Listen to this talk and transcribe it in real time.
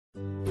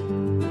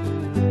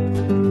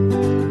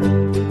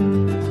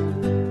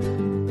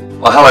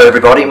Well, hello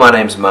everybody, my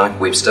name's Mark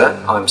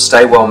Webster. I'm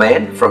Stay Well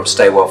Man from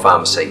Stay Well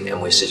Pharmacy,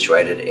 and we're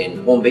situated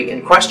in Hornby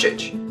in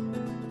Christchurch.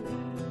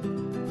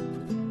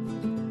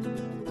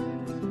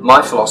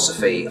 My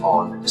philosophy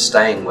on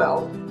staying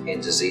well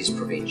and disease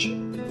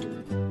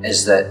prevention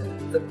is that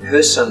the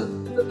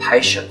person, the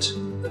patient,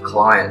 the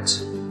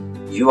client,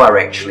 you are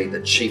actually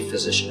the chief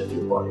physician of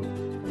your body.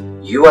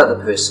 You are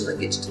the person that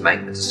gets to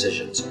make the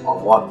decisions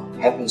on what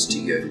happens to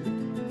you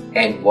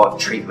and what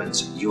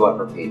treatments you are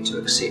prepared to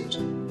accept.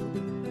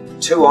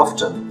 Too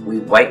often, we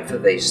wait for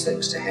these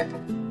things to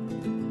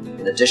happen.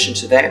 In addition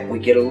to that, we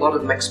get a lot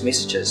of mixed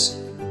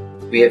messages,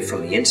 be it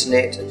from the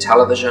internet,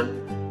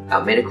 television,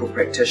 our medical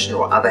practitioner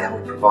or other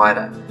health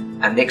provider,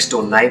 our next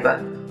door neighbour,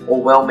 or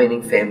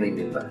well-meaning family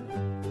member.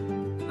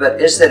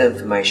 But is that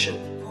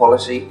information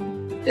quality?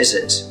 Is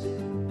it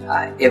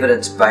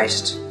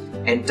evidence-based?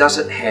 And does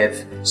it have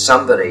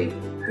somebody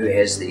who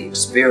has the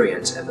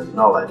experience and the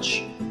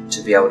knowledge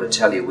to be able to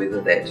tell you whether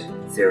that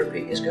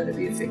therapy is going to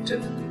be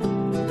effective?